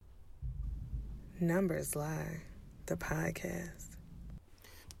Numbers Lie, the podcast.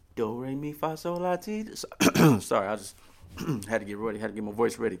 Do, re, mi, fa, sol, la, ti. Sorry, I just had to get ready. Had to get my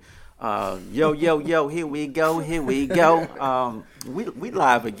voice ready. Yo, here we go. We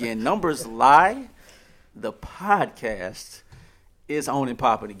live again. Numbers Lie, the podcast is on and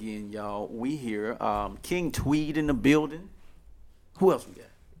popping again, y'all. We here. King Tweed in the building. Who else we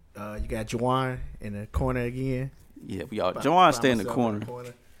got? You got Juwan in the corner again. Yeah, we all. Juwan stay in the corner.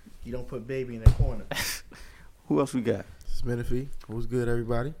 You don't put baby in the corner. Who else we got? It's Menifee. What's good,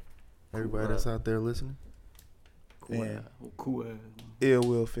 everybody? Everybody that's out there listening. Cool. Ill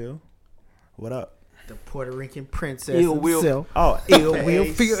Will Phil. What up? The Puerto Rican princess Ill Will. himself. Oh, Ill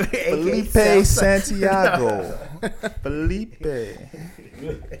Will Phil. Felipe Santiago. Felipe.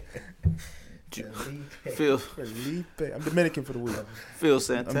 Phil. Felipe. I'm Dominican for the week. Phil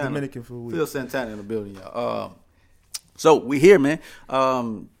Santana. I'm Dominican for the week. Phil Santana in the building, y'all. So we here, man.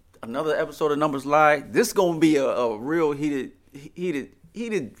 Another episode of Numbers Lie. This is gonna be a real heated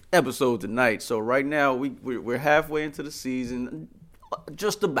episode tonight. So right now we're halfway into the season,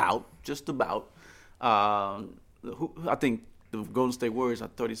 just about. I think the Golden State Warriors are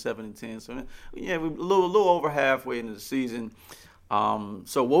 37-10. So yeah, we're a little over halfway into the season.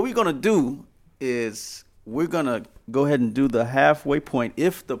 So what we're gonna do is we're gonna go ahead and do the halfway point.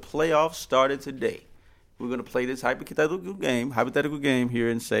 If the playoffs started today, we're gonna play this hypothetical game here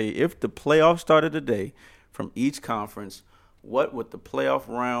and say if the playoffs started today from each conference, what would the playoff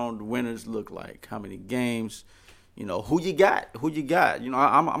round winners look like? How many games? You know, who you got? You know,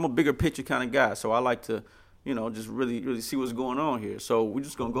 I'm a bigger picture kind of guy, so I like to, you know, just really see what's going on here. So we're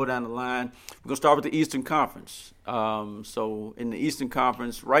just gonna go down the line. We're gonna start with the Eastern Conference. So in the Eastern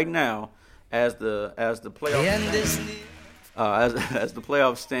Conference right now, as the playoffs as the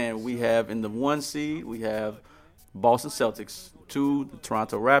playoffs stand, we have in the 1 seed we have Boston Celtics, 2 the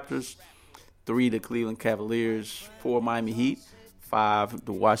Toronto Raptors, 3 the Cleveland Cavaliers, 4 Miami Heat, 5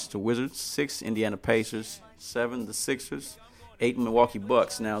 the Washington Wizards, 6 Indiana Pacers, 7 the Sixers, 8 Milwaukee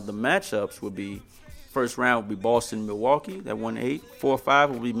Bucks. Now the matchups would be first round would be Boston Milwaukee, that 1-8,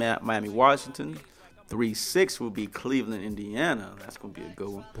 4-5 will be Miami Washington, 3-6 will be Cleveland Indiana. That's gonna be a good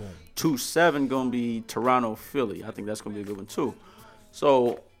one. 2-7 gonna be Toronto Philly. I think that's gonna be a good one too.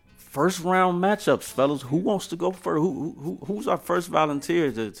 So first round matchups, fellas. Who wants to go first? Who's our first volunteer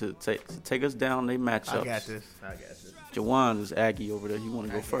to take us down their matchups? I got this. Jawan is Aggie over there. He want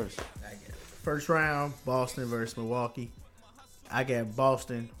to go first. I got it. First round, Boston versus Milwaukee. I got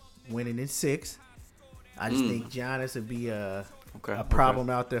Boston winning in 6. I just think Giannis would be a problem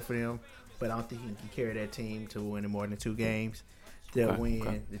out there for them. But I don't think he can carry that team to winning more than 2 games. They'll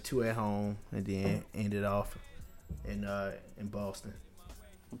win the 2 at home and then end it off in Boston.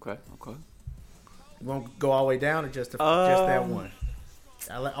 Okay. You won't go all the way down or just that one?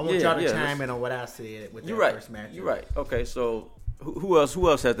 I want y'all to chime in on what I said with that first matchup. You're right. Okay, so who else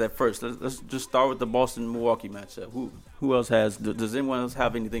has that first? Let's just start with the Boston-Milwaukee matchup. Who else has? Does anyone else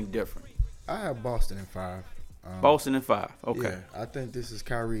have anything different? I have Boston in 5. Boston in 5. Okay. Yeah, I think this is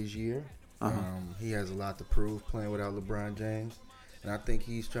Kyrie's year. He has a lot to prove playing without LeBron James. And I think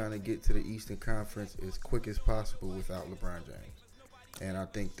he's trying to get to the Eastern Conference as quick as possible without LeBron James. And I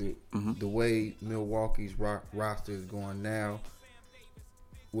think the way Milwaukee's roster is going now,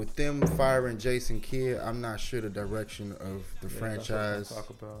 with them firing Jason Kidd, I'm not sure the direction of the franchise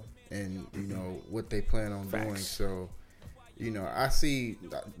and, you know, what they plan on doing. So, you know, I see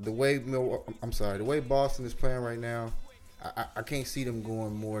the way Boston is playing right now. I can't see them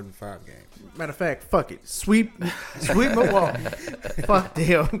going more than 5 games. Matter of fact, fuck it. Sweep Milwaukee. Fuck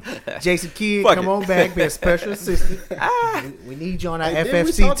them. Jason Kidd, come on back, be a special assistant. We need you on our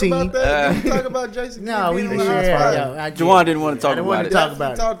FFC team. Did we talk about Jason Kidd? No, we didn't. Juwan didn't want to talk about it. We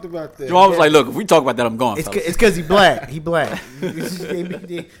talked about that. Juwan was like, look, if we talk about that, I'm gone. It's because he black.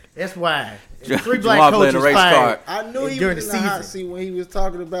 That's why. 3 black Juwan coaches playing a race fired. I knew he during was the in the hot season. seat when he was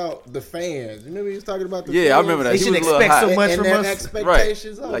talking about the fans. Remember he was talking about the fans? Yeah, I remember that. They He should was a little expect hot. so much and from then us.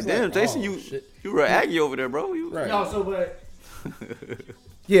 expectations. I was Like, damn, Jason, you were Aggie over there, bro. Right. No, but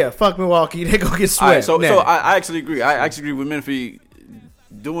yeah, fuck Milwaukee. They gonna get swept. All right, so I actually agree. I actually agree with Menifee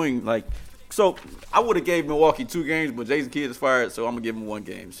doing like. So I would have gave Milwaukee 2 games, but Jason Kidd is fired, so I'm gonna give him 1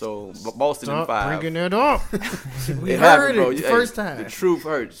 game. So Boston in 5. Bringing it up. We It heard happened, bro. it the first time. The truth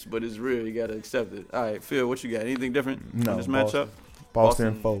hurts, but it's real. You gotta accept it. All right, Phil, what you got? Anything different in this matchup? Boston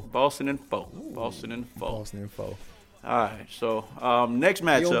in 4. Boston in 4. Boston in 4. All right, so next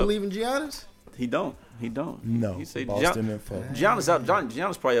matchup. You don't believe in Giannis? He don't. No. He say Boston and 4. Giannis out.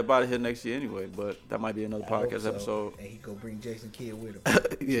 Giannis probably about here next year anyway, but that might be another podcast episode. And he go bring Jason Kidd with him.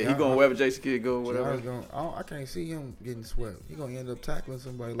 Yeah, he going wherever Jason Kidd go, whatever. I can't see him getting swept. He gonna end up tackling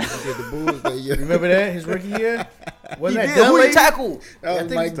somebody like he did the Bulls that year. Remember that his rookie year? Wasn't that Who he Dunleavy? tackled? That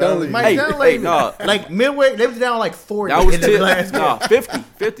was Mike Dunleavy. Mike Dunleavy. Hey, no. Like midway, they was down like 40. That was in the last game.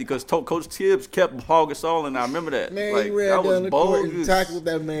 50, because Coach Tibbs kept Paul Gasol, and I remember that. Man, like, he ran that down was the court and bogus. tackled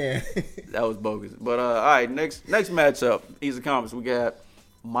that man. That was bogus. But all right, next matchup, Eastern Conference, we got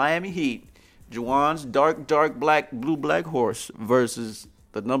Miami Heat, Juwan's dark black horse versus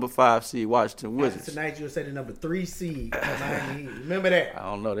the number 5 seed Washington Wizards. Tonight you will say the number 3 seed. Miami Heat. Remember that? I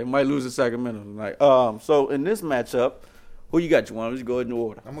don't know. They might lose to Sacramento tonight. So in this matchup, who you got, Juwan? Let's go ahead in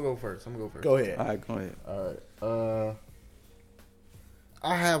order. I'm gonna go first. Go ahead. All right, go ahead. All right.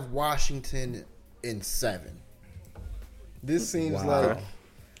 I have Washington in 7. This seems like one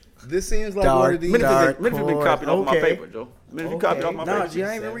of these. Memphis been copied off my paper, Joe. Memphis copied off my paper. No, G,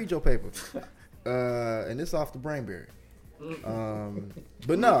 I ain't even read your paper. And it's off the Brainberry.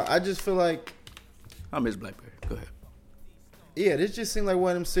 But no, I just feel like I miss Blackberry. Go ahead. Yeah, this just seems like one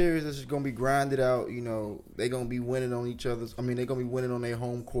of them series that's just gonna be grinded out. You know, they're gonna be winning on each other's. I mean, they're gonna be winning on their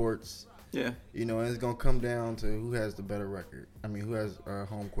home courts. Yeah. You know, and it's gonna come down to who has the better record. I mean, who has a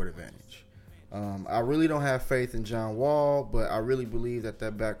home court advantage. I really don't have faith in John Wall, but I really believe that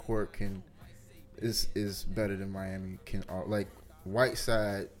backcourt is better than Miami can. Like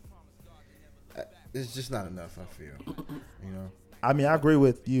Whiteside, it's just not enough. I feel, you know. I mean, I agree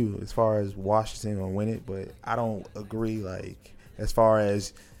with you as far as Washington gonna win it, but I don't agree like as far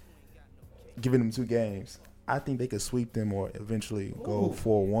as giving them 2 games. I think they could sweep them or eventually go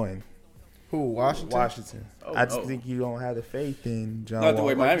 4-1. Who, Washington? I just think you don't have the faith in John Not the Wall,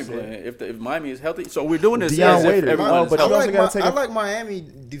 way like Miami you said. playing. If Miami is healthy, so we're doing this Deion as if Waiters. everyone But is you healthy. also gotta take I like Miami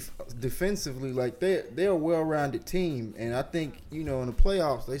defensively. Like they're a well-rounded team, and I think in the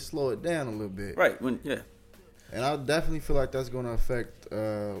playoffs they slow it down a little bit. Right. And I definitely feel like that's going to affect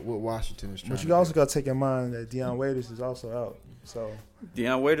what Washington is trying. But you also got to take in mind that Deion Waiters is also out. So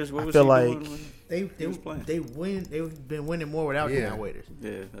Deion Waiters, what was I feel he like doing? They've been winning more without Deion Waiters.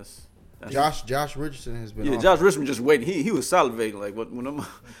 Yeah, that's Josh Richardson has been. Yeah, Josh Richardson just waiting. He was salivating like when I'm.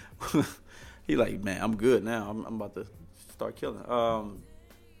 He like, man, I'm good now. I'm about to start killing.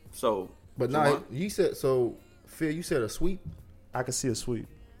 But now you said so. Phil, you said a sweep. I could see a sweep.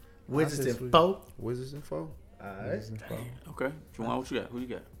 Wizards in 4. Wizards in 4. All right. Okay, Juwan, what you got? Who you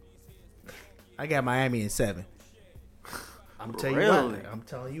got? I got Miami in 7. I'm telling you why. I'm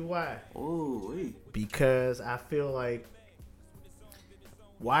telling you why. Oh, because I feel like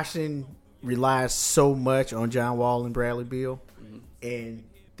Washington relies so much on John Wall and Bradley Beal, and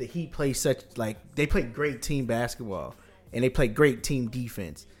the Heat play they play great team basketball and they play great team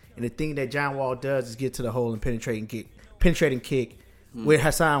defense. And the thing that John Wall does is get to the hole and penetrating kick. With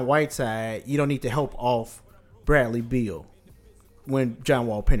Hassan Whiteside, you don't need to help off Bradley Beal when John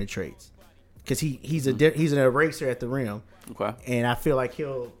Wall penetrates, because he's an eraser at the rim. Okay, and I feel like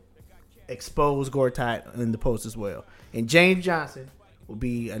he'll expose Gortat in the post as well. And James Johnson will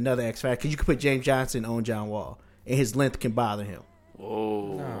be another X factor, because you can put James Johnson on John Wall, and his length can bother him.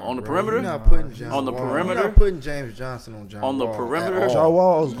 Oh, on the perimeter? You're not putting James on the Wall. perimeter? You're not putting James Johnson on John on the Wall perimeter. John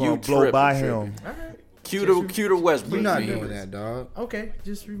Wall is going to blow by him. Cuter Westbrook. You're not doing that, dog. Okay,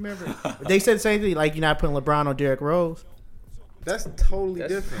 just remember. They said the same thing. Like, you're not putting LeBron on Derrick Rose. That's totally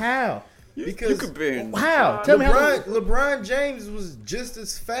different. How? Because how? Tell me how. LeBron James was just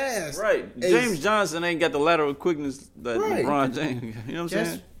as fast. Right. James Johnson ain't got the lateral quickness that LeBron James. You know what I'm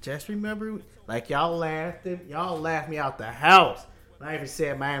saying? Just remember, like, y'all laughed me out the house. I even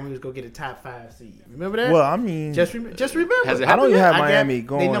said Miami was going to get a top 5 seed. Remember that? Well, I mean, just remember. Has it I don't even have I Miami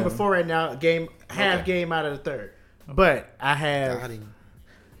going. They number 4 right now. Game out of the 3rd. But I have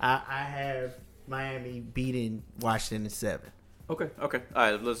Miami beating Washington in 7. Okay. All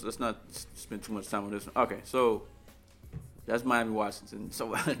right, let's not spend too much time on this one. Okay, so that's Miami, Washington. So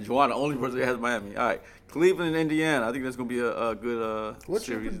Juwan, the only person that has Miami. All right, Cleveland and Indiana. I think that's gonna be a good What's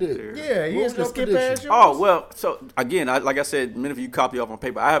your series. prediction? Yeah, you just gonna skip past yours? Oh well, so again, like I said, many of you copy off on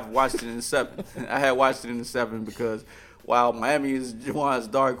paper. I have Washington in 7. I had Washington in 7 because while Miami is Juwan's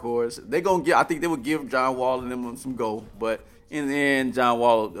dark horse, they gonna get. I think they would give John Wall and them some go, but in the end, John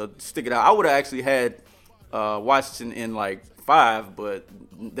Wall will stick it out. I would have actually had Washington in like 5, but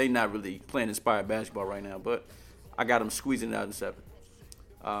they not really playing inspired basketball right now. But I got them squeezing it out in 7.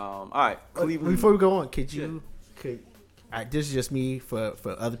 All right, Cleveland. Before we go on, this is just me for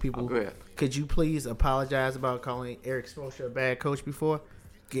other people. Go ahead. Could you please apologize about calling Eric Spoelstra a bad coach before?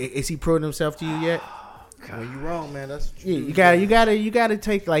 Is he proving himself to you yet? When you wrong, man, that's yeah. You gotta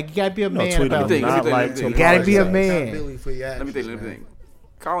take like you gotta be a man tweet about him. it. Let me think. You gotta be a man. Accountability for your Let me actions, think. man.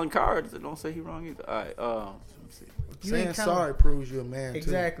 Colin Cowherd don't say he wrong either. All right. Let me see. Saying sorry proves you're a man,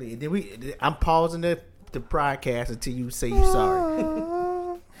 Exactly. And then I'm pausing the podcast until you say you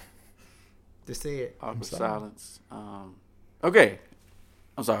sorry. Just say it. Awkward silence. Okay.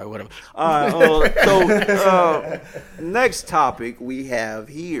 I'm sorry, whatever. So next topic we have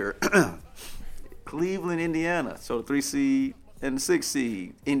here, Cleveland, Indiana. So the 3 seed and the 6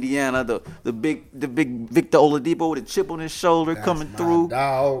 seed. Indiana, the big Victor Oladipo with a chip on his shoulder coming through.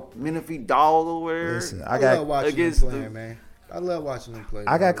 Dog. Menifee dog over. Listen, I love watching them play, man. I love watching them play.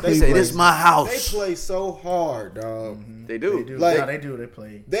 I got dog. They say Cleveland. this is my house. They play so hard, dog. They do. They do. Like- Yeah, they do. They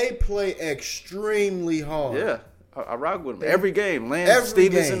play. They play extremely hard. Yeah. I rock with them every game. Lance Every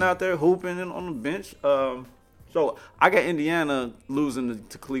Stevenson game. out there hooping on the bench. So I got Indiana losing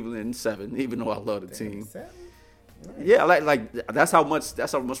to Cleveland in 7, even though I love the team. Yeah, like that's how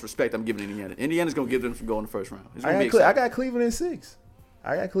much respect I'm giving Indiana. Indiana's gonna give them some goal in the first round. It's gonna be I exciting. got Cleveland in 6.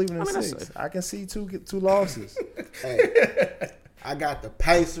 I got Cleveland in I mean, that's 6. safe. I can see two losses. Hey, I got the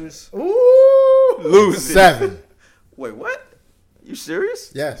Pacers. Ooh. Losing. 7. Wait, what? You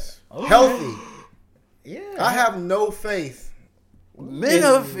serious? Yes. Healthy. Yeah. I have no faith.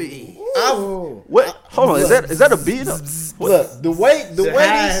 Menifee. Ooh. What? Hold on. Is that a beat up? Look, the way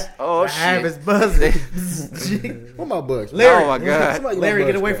these. Oh, I have shit. his buzzing. Where my bugs? Larry. Oh my God. Somebody Larry, my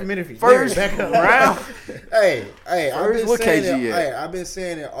get away bugs from back. Menifee. First Larry, back up. round. Hey, I've First, been what saying KG it. at? Hey, I've been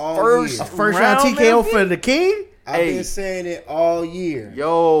saying it all First year. First round Round TKO Menifee? for the King. I've Hey. been saying it all year.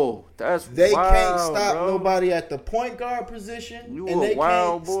 Yo, that's They wild, can't stop bro. nobody at the point guard position, You and a they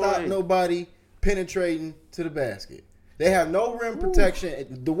wild can't stop boy. nobody penetrating to the basket. They have no rim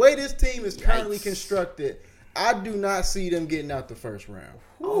protection. The way this team is currently Yikes. constructed, I do not see them getting out the first round.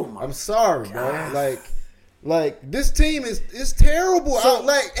 Oh my I'm sorry, bro. Like this team is terrible. So-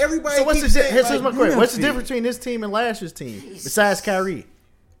 Like everybody. So what's keeps the saying, here's like, my question? What's the Menifee. difference between this team and last year's team besides Kyrie?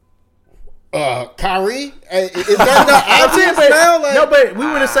 Kyrie? Is that not I'm saying, obvious now? Like, no, but we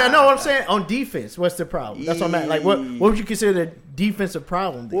would have said no. I'm saying on defense, what's the problem? That's what I'm at. Like, what would you consider the defensive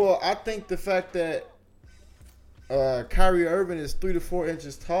problem? Then? Well, I think the fact that Kyrie Irving is 3 to 4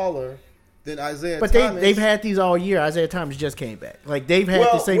 inches taller than Isaiah But Thomas. they've had these all year. Isaiah Thomas just came back. Like they've had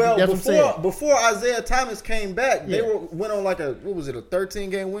the same. That's what I'm saying. before Isaiah Thomas came back, they Yeah. went on like a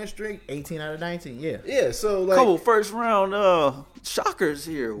 13-game win streak. 18 out of 19. Yeah. Yeah, so like, couple first round shockers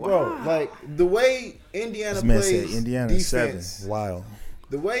here. Wow. bro, like the way Indiana This man plays said Indiana defense, 7. Wow.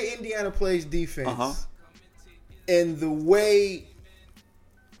 the way Indiana plays defense, Uh-huh. and the way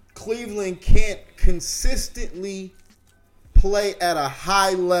Cleveland can't consistently play at a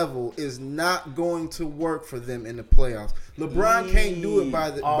high level is not going to work for them in the playoffs. LeBron can't do it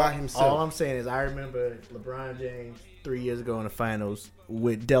by himself. All I'm saying is I remember LeBron James 3 years ago in the finals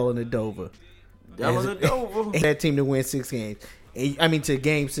with Dellin Adova. Dellin Adova. And that team to win 6 games. And, to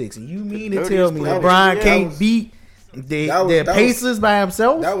game 6. And you mean to dirtiest tell me player. LeBron Yeah, can't that was- beat the that was- Pacers by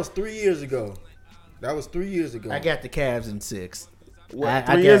himself? That was 3 years ago. I got the Cavs in 6. What,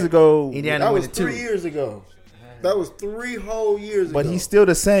 3 years ago, Indiana That went was to 2. 3 years ago. That was 3 whole years ago. but he's still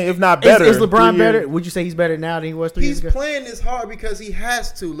the same, if not better. Is LeBron 3 better? years- Would you say he's better now than he was 3 years He's ago? playing this hard because he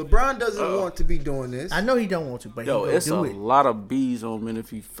has to. LeBron doesn't want to be doing this. I know he don't want to, but Yo, he it's gonna a do it. lot of bees on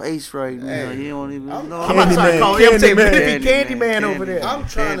Menifee's face right now. Hey, He don't even know. I'm not sorry, Candyman, call him Candyman. Candyman over there. I'm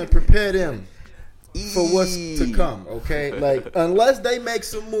trying to prepare them for what's to come, okay? Like, unless they make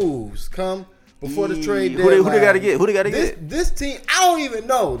some moves come before the trade Who deadline. they gotta get? Who they gotta get? This team, I don't even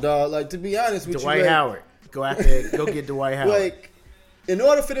know, dog. Like, to be honest with Dwight you, like, Howard. Go out there. Go get Dwight Howard. like, in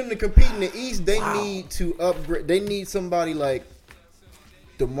order for them to compete in the East, they need to upgrade. They need somebody like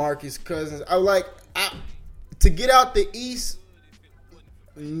DeMarcus Cousins. To get out the East,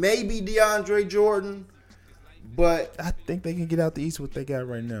 maybe DeAndre Jordan, but I think they can get out the East what they got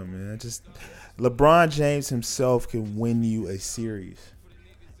right now, man. LeBron James himself can win you a series.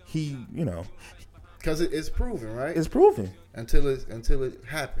 He, because it's proven, right? it's proven. Until it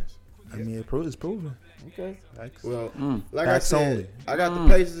happens. I mean, it's proven. Okay. Like, Well, Mm. like Facts I said, only. I got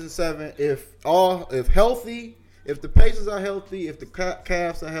the Pacers in 7. If healthy, if the Pacers are healthy, if the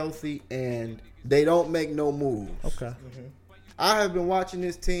Cavs are healthy, and they don't make no moves. okay. I have been watching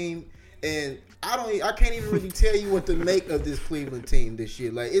this team, and I can't even really tell you what to make of this Cleveland team this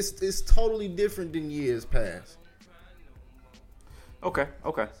year. Like it's totally different than years past. Okay.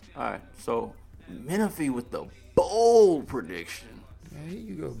 All right. So Menifee with the bold prediction. Man, here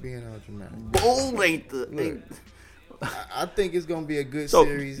you go being all dramatic. Bold ain't the. Look. I think it's gonna be a good So-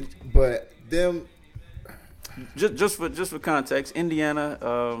 series, but them. Just for context, Indiana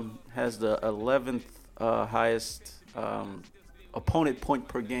has the 11th highest opponent point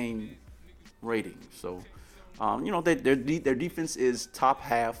per game rating. So, their defense is top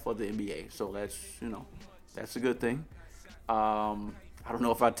half of the NBA. So that's a good thing. I don't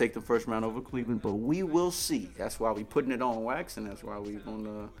know if I'd take the first round over Cleveland, but we will see. That's why we're putting it on wax, and that's why we're going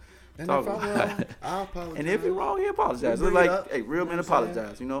to talk about it. I apologize. And if you're wrong, he apologizes. It's like, hey, real men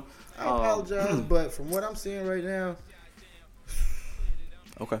apologize, I apologize, but from what I'm seeing right now,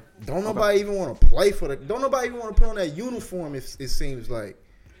 okay. Don't nobody even want to play for don't nobody even want to put on that uniform, it seems like.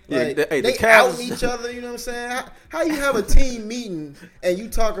 Like, they Cavs, out each other, you know what I'm saying? How you have a team meeting and you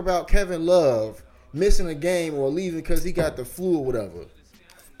talk about Kevin Love missing a game or leaving because he got the flu or whatever?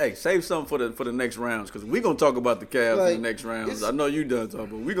 Hey, save something for the next rounds, because we're going to talk about the Cavs in the next rounds. I know you done talking,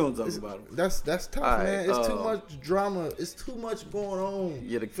 but we're going to talk about it. That's tough, man. It's too much drama. It's too much going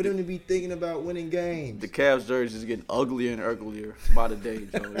on for them to be thinking about winning games. The Cavs jersey is getting uglier and uglier by the day,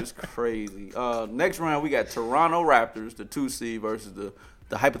 Joe. It's crazy. Next round, we got Toronto Raptors, the 2 seed, versus the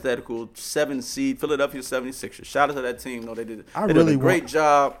hypothetical 7 seed Philadelphia 76ers. Shout out to that team. No, they did a great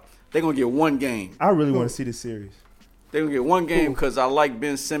job. They're going to get one game. I really want to see this series. They're going to get one game because I like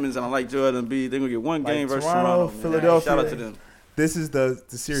Ben Simmons and I like Joel Embiid. They're going to get one game versus Toronto. Philadelphia. Shout out to them. This is the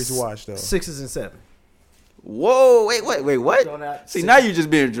series to watch, though. 6 and 7. Whoa, wait, what? See, now you're just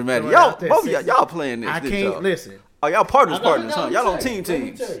being dramatic. Y'all, both of y'all playing this. I can't listen. Oh, y'all partners, huh? Y'all on teams.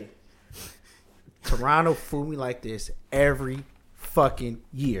 Toronto fool me like this every fucking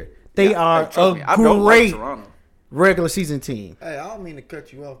year. They are a great regular season team. Hey, I don't mean to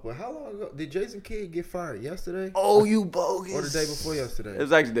cut you off, but how long ago did Jason Kidd get fired? Yesterday? Oh, you bogus. Or the day before yesterday? It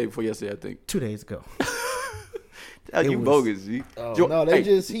was actually the day before yesterday, I think. 2 days ago. You bogus, Z. No, he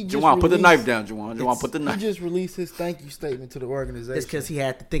just Juwan, put the knife down, Juwan. Juwan, put the knife. He just released his thank you statement to the organization. It's because he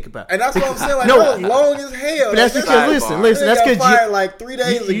had to think about it. And that's what I'm saying. Like, that was long as hell. But that's because, listen. That's because fired like 3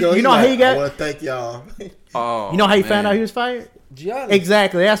 days ago. You know how he got? I want to thank y'all. Oh, you know how he found out he was fired? Giannis.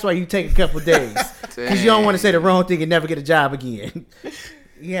 Exactly. That's why you take a couple of days. Because you don't want to say the wrong thing and never get a job again.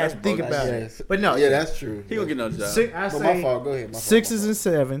 You have to think about it. But no. Yeah, that's true. He going to get no job. But my fault. Go ahead. 6 and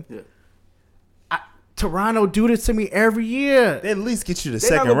 7. Yeah. Toronto do this to me every year. They at least get you to the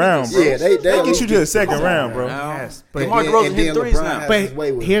second round, bro. Yeah, they get you to the second round, bro. Yes. But DeMar DeRozan hit threes now.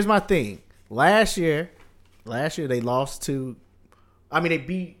 But here's my thing. Last year they lost to, they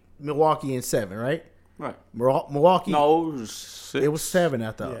beat Milwaukee in 7, right? Right. Milwaukee. No, it was 6. It was 7,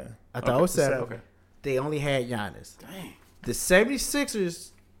 I thought. Yeah. I thought it was 7. Okay. They only had Giannis. Dang. The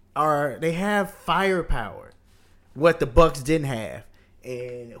 76ers they have firepower, what the Bucks didn't have.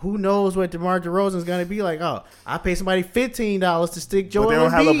 And who knows what DeMar DeRozan is going to be like? Oh, I pay somebody $15 to stick Joel Embiid. But they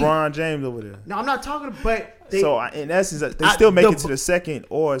don't have LeBron James over there. No, I'm not talking. But so in essence, they still make it to the second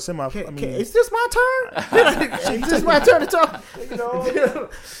or semi. Is this my turn? Is this my turn to talk?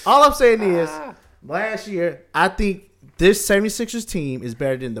 All I'm saying is, last year I think this 76ers team is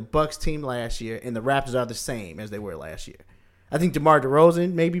better than the Bucks team last year, and the Raptors are the same as they were last year. I think DeMar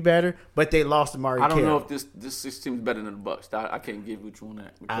DeRozan may be better, but they lost DeMar. I don't know if this team is better than the Bucks. I can't give you on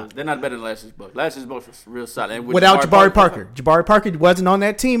that because they're not better than last year's Bucks. Last year's Bucks was real solid. And without Jabari Parker. Jabari Parker wasn't on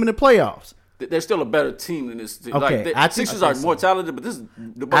that team in the playoffs. They're still a better team than this team. Okay, the Sixers are more talented, but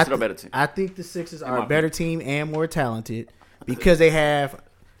the Bucks are a better team. I think the Sixers are a better team and more talented because they have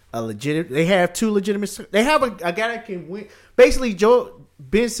They have 2 legitimate. They have a guy that can win. Basically,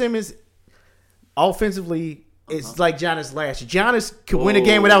 Ben Simmons offensively. It's like Giannis last year. Giannis could win a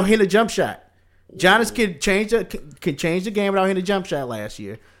game without hitting a jump shot. Giannis could change the game without hitting a jump shot last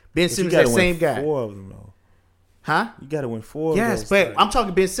year. Ben Simmons is that same guy. 4 of them though. Huh? You got to win 4 Yes, of those. but I'm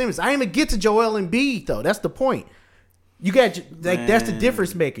talking Ben Simmons. I didn't even get to Joel Embiid though. That's the point. You got that's the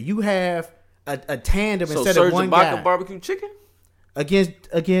difference maker. You have a tandem instead of one guy. So barbecue chicken against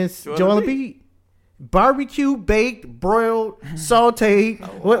Joel Embiid. Barbecue, baked, broiled, sauteed.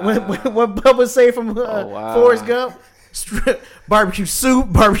 What Bubba say from Forrest Gump? Barbecue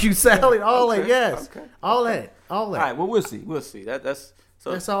soup, barbecue salad, all that. Yes, okay. all that. All right. Well, we'll see.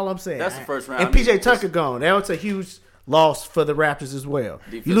 That's all I'm saying. That's the first round. And PJ Tucker gone. That was a huge loss for the Raptors as well.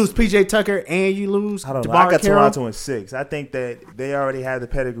 You lose PJ Tucker and you lose. I don't know. I got Toronto in 6. I think that they already have the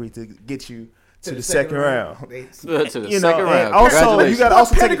pedigree to get you to the second round. To the second round. Also, you got to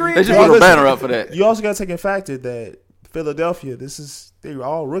also take. They just put a banner up for that. You also got to take in factor that Philadelphia. They're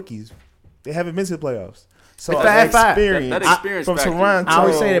all rookies. They haven't been to the playoffs. So that experience from Toronto. I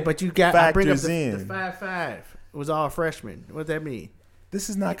always say that, but you got factors bring up the in. 5-5. It was all freshmen. What does that mean? This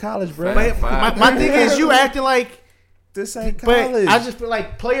is not college, bro. My thing is, you acting like this ain't college. But I just feel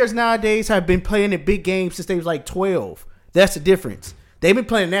like players nowadays have been playing in big games since they was like 12. That's the difference. They've been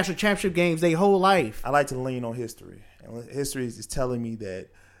playing national championship games their whole life. I like to lean on history. And history is telling me that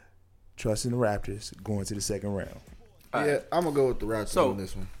trusting the Raptors going to the second round. Yeah, I'm gonna go with the Raptors on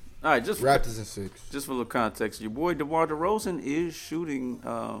this one. All right, just Raptors in 6. Just for a little context, your boy DeMar DeRozan is shooting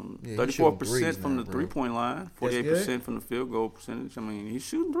 34% from the 3-point line, 48% from the field goal percentage. I mean, he's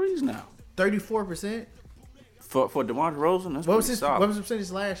shooting threes now. 34%? For DeMar DeRozan, that's what was solid. What was the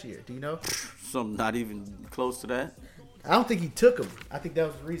percentage last year? Do you know? Something not even close to that. I don't think he took them. I think that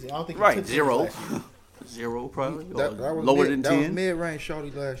was the reason. I don't think he took zero. Zero probably. That was lower than 10. That was mid-range shorty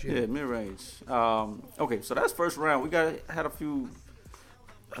last year. Yeah, mid-range. Okay, so that's first round. We had a few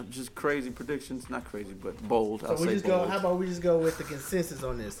just crazy predictions. Not crazy, but bold. So we just go. How about we just go with the consensus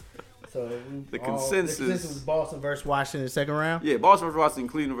on this? So the consensus was Boston versus Washington in the second round. Yeah, Boston versus Washington,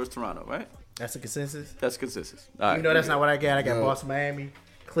 Cleveland versus Toronto, right? That's a consensus. That's consensus. All right. You know, that's not what I got. I got Boston, Miami,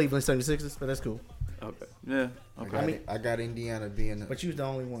 Cleveland 76ers, but that's cool. Okay. Yeah. Okay. I got Indiana being. But you was the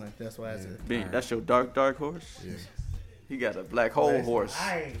only one. That's why I said. That's your dark horse. Yeah. He got a black hole horse.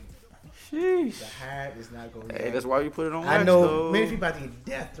 Sheesh. The Hive is not going to Hey, that's why you put it on. I know many people about to get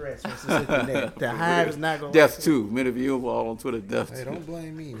death threats from Mississippi. The Hive is not going to death too. Many of you all on Twitter, death. Hey, don't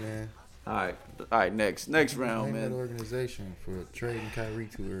blame me, man. All right. Next round, man. The organization for trading Kyrie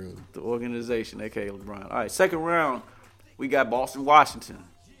too early. The organization, aka LeBron. All right, second round, we got Boston, Washington.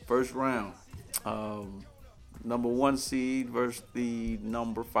 First round, number 1 seed versus the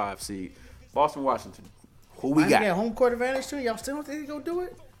number 5 seed. Boston, Washington. Who we got? got home court advantage too. Y'all still don't think they gonna do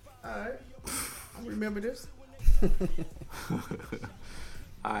it? All right, I remember this.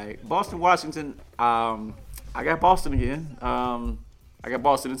 All right, Boston, Washington. I got Boston again. I got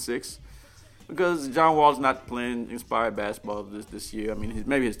Boston in 6 because John Wall's not playing inspired basketball this year. I mean,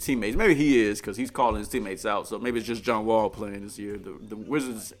 maybe his teammates. Maybe he is because he's calling his teammates out. So maybe it's just John Wall playing this year. The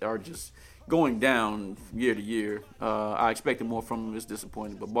Wizards are just going down year to year. I expected more from him. It's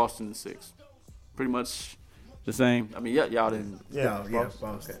disappointing. But Boston in 6. Pretty much the same. I mean, y'all didn't. Yeah,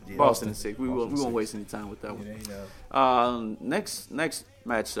 Boston. Yeah. Boston in 6. We won't waste any time with that one. Next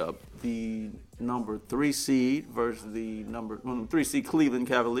matchup, the number 3 seed versus the number 3 seed Cleveland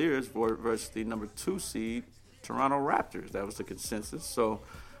Cavaliers versus the number 2 seed Toronto Raptors. That was the consensus. So,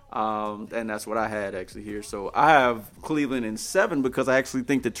 and that's what I had actually here. So I have Cleveland in 7 because I actually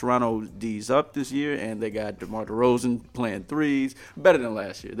think that Toronto D's up this year and they got DeMar DeRozan playing threes better than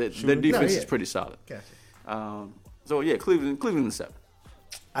last year. Their defense is pretty solid. Gotcha. So yeah, Cleveland in 7.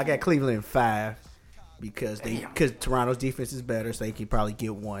 I got Cleveland in 5 because Toronto's defense is better, so they can probably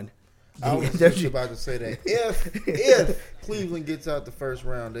get one. I was just about to say that if Cleveland gets out the first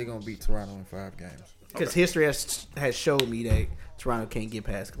round, they're gonna beat Toronto in 5 games. Because history has showed me that Toronto can't get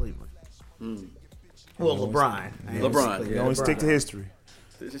past Cleveland. Well, LeBron. You always stick to history.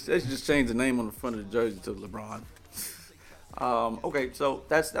 They just change the name on the front of the jersey to LeBron. Okay, so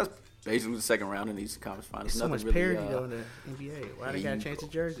that's basically the second round in these conference finals. There's so much parity though in the NBA. Why they gotta change the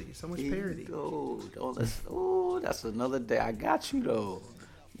jersey? So much parity. That's another day. I got you though.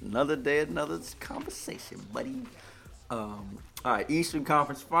 Another day, another conversation, buddy. All right, Eastern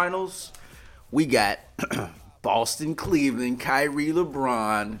Conference Finals. We got Boston, Cleveland, Kyrie,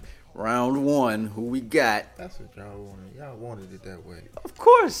 LeBron, round 1. Who we got? That's what y'all wanted. Y'all wanted it that way. Of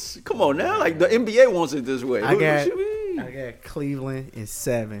course. Come on now. Like the NBA wants it this way. I got Cleveland in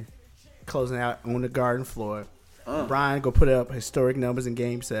 7, closing out on the Garden floor. LeBron go put up historic numbers in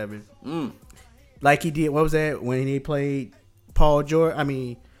Game 7. Like he did. What was that when he played Paul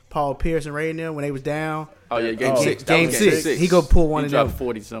Pierce and Ray in them when they was down? Oh yeah, Game 6. Game 6. He go pull one of them.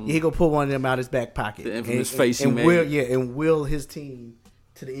 40 something. He go pull one of them out his back pocket. The infamous face he made. Will his team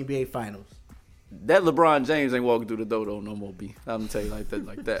to the NBA Finals. That LeBron James ain't walking through the door though no more. I'm gonna tell you like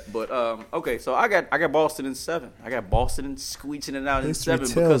that. But okay, so I got Boston in 7. I got Boston squeezing it out in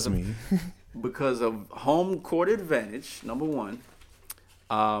 7 because of home court advantage. Number 1.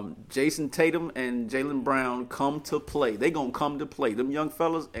 Jason Tatum and Jaylen Brown come to play. They gonna come to play. Them young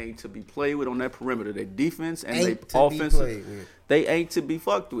fellas ain't to be played with on that perimeter. Their defense and their offense, they ain't to be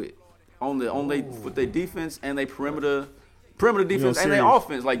fucked with. With their defense and their perimeter defense and their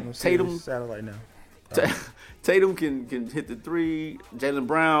offense. Like Tatum, satellite now. Tatum can hit the 3. Jaylen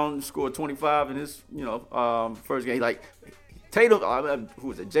Brown scored 25 in his first game. Like Tatum,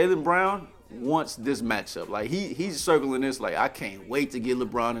 who is it? Jaylen Brown wants this matchup. Like he's circling this. Like I can't wait to get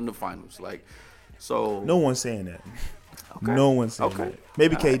LeBron in the finals. Like so. No one's saying that. Okay. No one's saying that.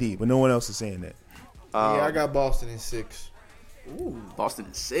 Maybe KD, but no one else is saying that. Yeah, I got Boston in 6. Ooh, Boston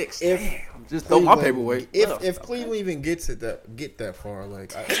in 6. Damn, just throw my paperweight. If Cleveland even get that far,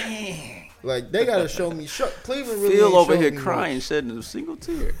 like they gotta show me. Cleveland really Phil over here crying, shedding a single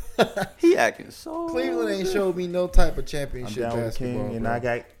tear. He acting so. Cleveland ain't showed me no type of championship I'm down basketball. With King, and I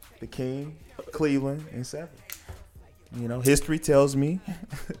got the King, Cleveland in 7. You know, history tells me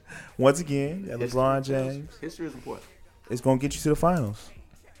once again that LeBron James. History is important. Is going to get you to the finals.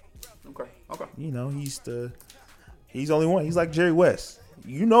 Okay. You know, he's only one. He's like Jerry West.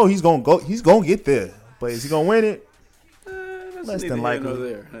 You know, he's gonna go. He's gonna get there, but is he gonna win it? Less than likely.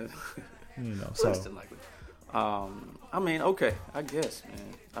 There. You know, so. Less than likely. I mean, okay, I guess,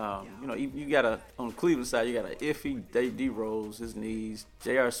 man. You know, you got on the Cleveland side, you got an iffy D Rose, his knees.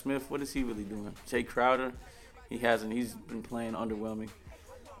 J.R. Smith, what is he really doing? Jay Crowder, he's been playing underwhelming.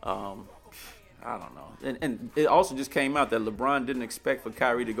 I don't know. And it also just came out that LeBron didn't expect for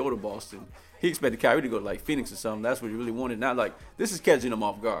Kyrie to go to Boston. He expected Kyrie to go to like Phoenix or something. That's what he really wanted. Not like this is catching him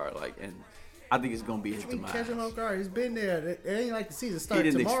off guard. Like, and I think it's gonna be his demise. Catching him off guard. He's been there. It ain't like the season start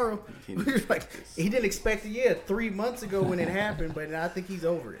tomorrow. He didn't expect it 3 months ago when it happened, but I think he's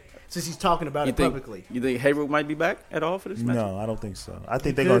over it since he's talking about it publicly. You think Hayward might be back at all for this match? No, I don't think so. I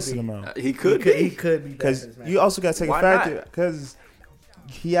think they're gonna sit him out. He could be. He could be because you also got to take a factor because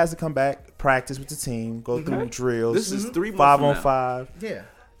he has to come back, practice with the team, go through drills. This is 3 months 5-on-5. Yeah.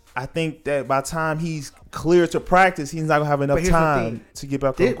 I think that by the time he's clear to practice, he's not gonna have enough time to get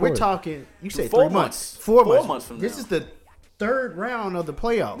back on the court. We're talking. You say 4 3 months. 4 months from now. This is the third round of the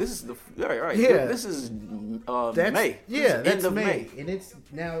playoffs. This is the right. Yeah. This is that's, May. Yeah, this that's end of May. and it's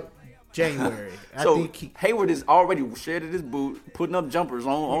now January. So I think Hayward is already shared his boot, putting up jumpers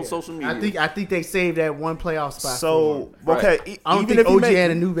on social media. I think they saved that one playoff spot. So okay, I don't think OG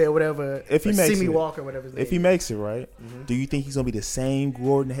Anunoby or whatever. If he makes Simi it, Walker, whatever his name. If he makes it, right? Do you think he's gonna be the same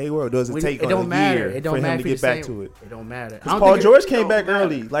Gordon Hayward, or does it take a year for him to get back to it? It don't matter. Because Paul George came back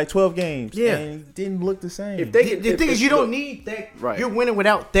early, like 12 games, and he didn't look the same. The thing is, you don't need that. Right. You're winning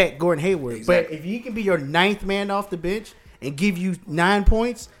without that Gordon Hayward. Exactly. But if he can be your ninth man off the bench and give you 9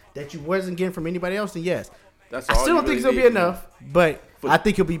 points that you wasn't getting from anybody else, then yes. I still don't think it's going to be enough, but I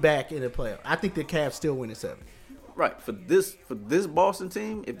think he'll be back in the playoff. I think the Cavs still win at 7. Right. For this Boston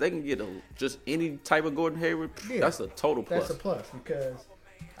team, if they can get just any type of Gordon Hayward, that's a total plus. That's a plus because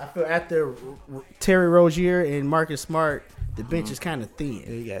I feel after Terry Rozier and Marcus Smart, the bench is kind of thin.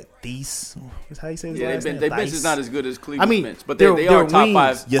 You got Thies. That's how you say his last name? Their bench is not as good as Cleveland's bench, but they are top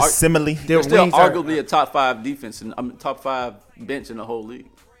wings. 5. Yosemite. They're still arguably a top 5 defense and top 5 bench in the whole league.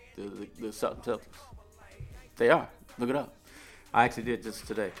 The Celtics. They are. Look it up. I actually did just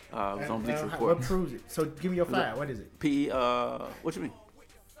today. It was on Bleacher Report. What proves it? So give me your 5. What is it? What you mean?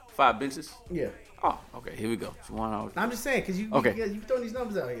 5 benches? Yeah. Oh, okay. Here we go. I'm just saying because you throwing these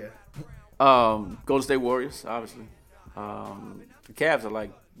numbers out here. Golden State Warriors, obviously. The Cavs are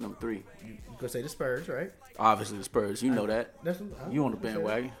like number 3. You gonna say the Spurs, right? Obviously the Spurs. You know that. You on the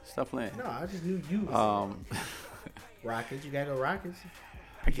bandwagon? Stop playing. No, I just knew you. Rockets. You gotta go Rockets.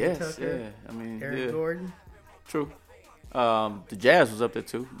 I guess. Tucker, yeah. I mean, Eric Gordon. True. The Jazz was up there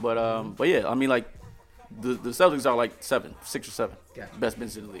too, but yeah. I mean, like the Celtics are like 6 or 7. Gotcha. Best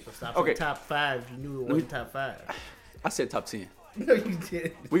bench in the league. So stop top 5. You knew it wasn't top 5. I said top 10. No, you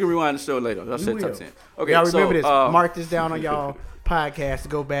did. We can rewind the show later. I said top 10. Okay, y'all remember this. Mark this down on y'all podcast to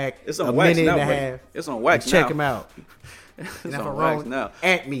go back it's on a wax minute now, and a half. It's on wax now. Check them out. It's on wax now.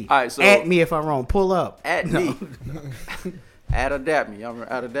 At me. All right, so at me if I'm wrong. Pull up. At me. Add adapt me. Y'all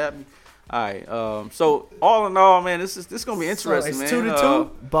remember add adapt me? All right. So all in all, man, this is gonna be interesting, so it's man.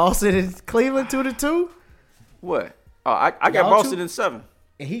 2-2. Boston and Cleveland 2-2. What? Oh, I got Boston in 7.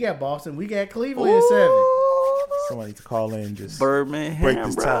 And he got Boston. We got Cleveland in 7. Somebody needs to call in and just Birdman break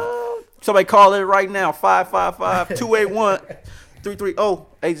this tie. Somebody call it right now.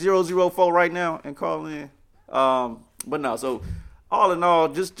 555-281-330-8004 right now and call in. But no, so all in all,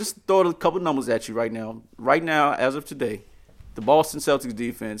 just throw a couple numbers at you right now. Right now, as of today, the Boston Celtics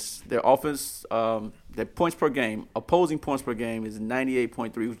defense, their offense, their points per game, opposing points per game is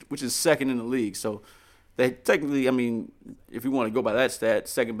 98.3, which is second in the league. So they technically, I mean, if you want to go by that stat,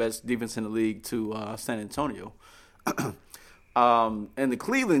 second best defense in the league to San Antonio. And the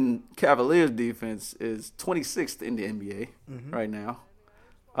Cleveland Cavaliers defense is 26th in the NBA right now.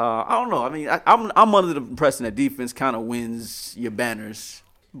 I don't know. I mean, I'm under the impression that defense kind of wins your banners,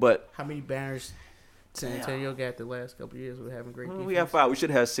 but how many banners San Antonio got the last couple of years with having great defense? We have 5. We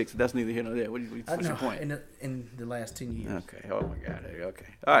should have 6, but that's neither here nor there. What's your point? In the last 10 years. Okay. Oh my God. Okay.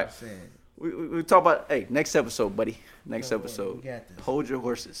 All right. We talk about next episode, buddy. Next episode. We got this. Hold your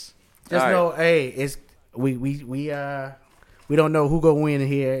horses. Just know, it's we don't know who gonna win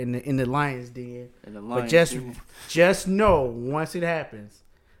here in the Lions den. But just know once it happens,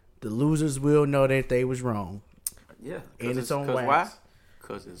 the losers will know that they was wrong. Yeah. And it's on wax. Why?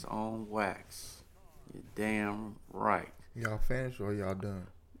 Because it's on wax. You're damn right. Y'all finished or y'all done?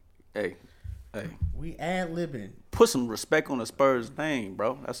 Hey, Hey, we ad-libbing. put some respect on the Spurs name,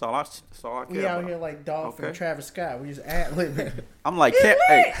 bro. That's all I care We out about. here like Dolph Okay. and Travis Scott. We just ad-libbing. I'm like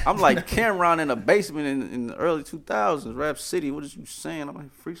I'm like Cameron in a basement in the early 2000s, Rap City. What is you saying? I'm like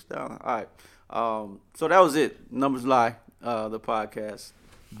freestyling. All right. So that was it. Numbers Lie, the podcast.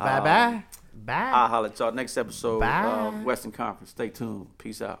 Bye. I'll holler at y'all next episode Bye. of Western Conference. Stay tuned.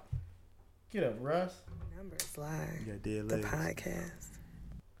 Peace out. Get up, Russ. Numbers Lie. You got dead The legs. podcast.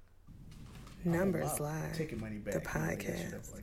 Numbers Lie. Ticket money back. The podcast.